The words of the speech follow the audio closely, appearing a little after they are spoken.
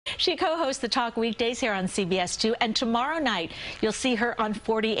She co-hosts the Talk weekdays here on CBS 2, and tomorrow night you'll see her on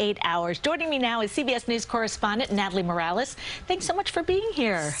 48 Hours. Joining me now is CBS News correspondent Natalie Morales. Thanks so much for being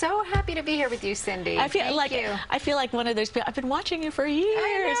here. So happy to be here with you, Cindy. I feel like one of those people. I've been watching you for years.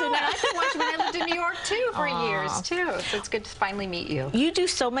 I know. And I've been watching. I lived in New York too for years too. So it's good to finally meet you. You do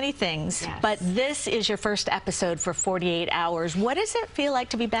so many things, yes, but this is your first episode for 48 Hours. What does it feel like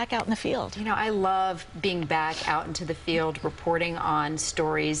to be back out in the field? You know, I love being back out into the field, reporting on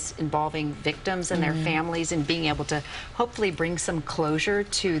stories involving victims and their families, and being able to hopefully bring some closure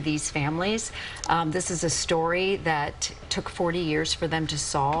to these families. This is a story that took 40 years for them to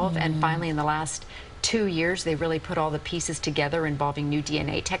solve, and finally in the last 2 years they really put all the pieces together involving new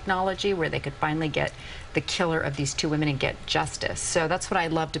DNA technology where they could finally get the killer of these two women and get justice. So that's what I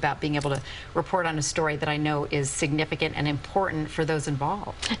loved about being able to report on a story that I know is significant and important for those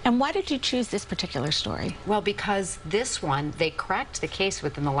involved. And why did you choose this particular story? Well, because this one, they cracked the case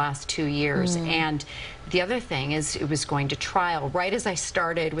within the last 2 years. And the other thing is it was going to trial right as I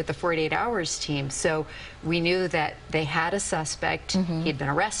started with the 48 Hours team. So we knew that they had a suspect. He had been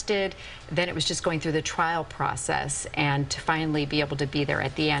arrested. Then it was just going through the trial process, and to finally be able to be there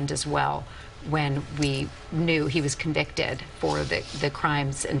at the end as well, when we knew he was convicted for the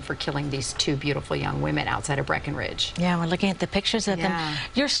crimes and for killing these two beautiful young women outside of Breckenridge. Yeah, we're looking at the pictures of them.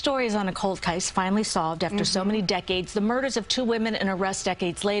 Your story is on a cold case, finally solved after so many decades. The murders of two women and arrest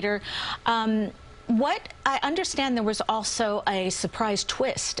decades later. What I understand, there was also a surprise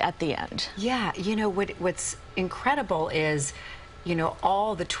twist at the end. Yeah, you know, what's incredible is, you know,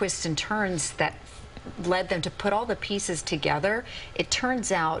 all the twists and turns that led them to put all the pieces together. It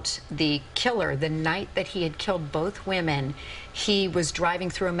turns out the killer, the night that he had killed both women, he was driving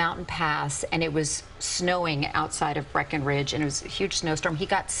through a mountain pass and it was snowing outside of Breckenridge, and it was a huge snowstorm. He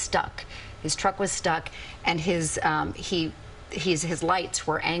got stuck. His truck was stuck, and his lights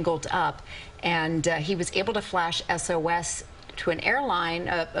were angled up, and he was able to flash SOS to an airline.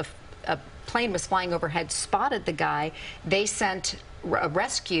 A plane was flying overhead, spotted the guy. They sent a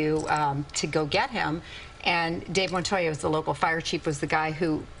rescue to go get him, and Dave Montoya, the local fire chief, was the guy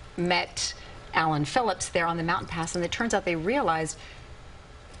who met Alan Phillips there on the mountain pass, and it turns out they realized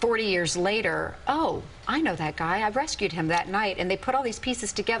 40 years later, oh, I know that guy, I rescued him that night. And they put all these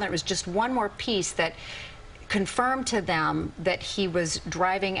pieces together. It was just one more piece that confirmed to them that he was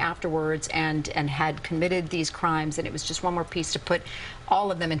driving afterwards and had committed these crimes, and it was just one more piece to put all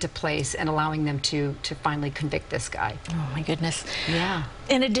of them into place and allowing them to finally convict this guy. Oh my goodness. Yeah.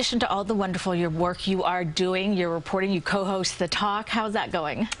 In addition to all the wonderful work you are doing, you're reporting, you co-host The Talk. How's that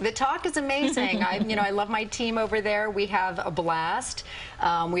going? The Talk is amazing. I love my team over there. We have a blast.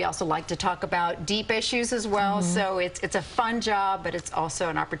 We also like to talk about deep issues as well. So it's a fun job, but it's also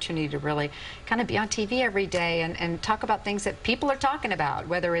an opportunity to really kind of be on TV every day and talk about things that people are talking about,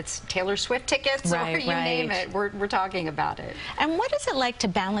 whether it's Taylor Swift tickets or you name it. We're talking about it. And what is it like to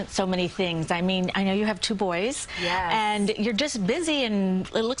balance so many things? I mean, I know you have two boys, and you're just busy, and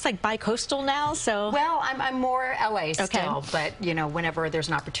it looks like bi-coastal now, so... Well, I'm more LA still, but, you know, whenever there's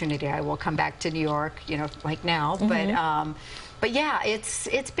an opportunity, I will come back to New York, you know, like now. But yeah,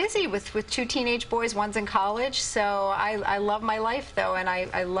 it's busy with two teenage boys. One's in college, so I love my life, though, and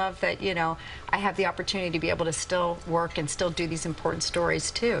I love that, you know, I have the opportunity to be able to still work and still do these important stories,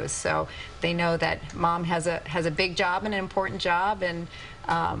 too. So they know that Mom has a big job and an important job, and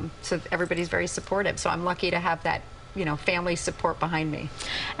so everybody's very supportive. So I'm lucky to have that, you know, family support behind me.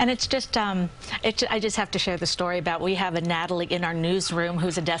 And it's just, I just have to share the story about, we have a Natalie in our newsroom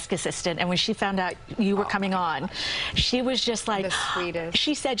who's a desk assistant, and when she found out you were coming on, she was just like, the sweetest.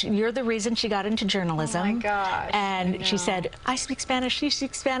 She said you're the reason she got into journalism. Oh my gosh. And she said, I speak Spanish, she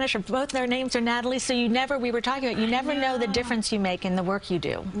speaks Spanish, or both their names are Natalie, so you never, we were talking about, you never know the difference you make in the work you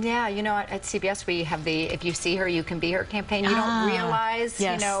do. Yeah, you know, at CBS we have the If You See Her, You Can Be Her campaign. You don't realize,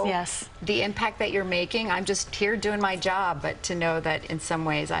 you know, the impact that you're making. I'm just here doing my job, but to know that in some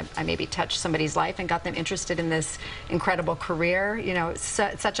ways I maybe touched somebody's life and got them interested in this incredible career, you know, it's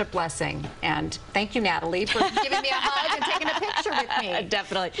such a blessing. And thank you, Natalie, for giving me a hug and taking a picture with me.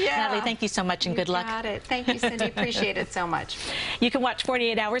 Definitely. Yeah. Natalie, thank you so much, and good luck. Got it. Thank you, Cindy. Appreciate it so much. You can watch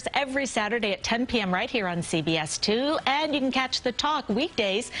 48 Hours every Saturday at 10 p.m. right here on CBS 2, and you can catch The Talk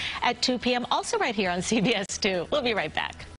weekdays at 2 p.m. also right here on CBS 2. We'll be right back.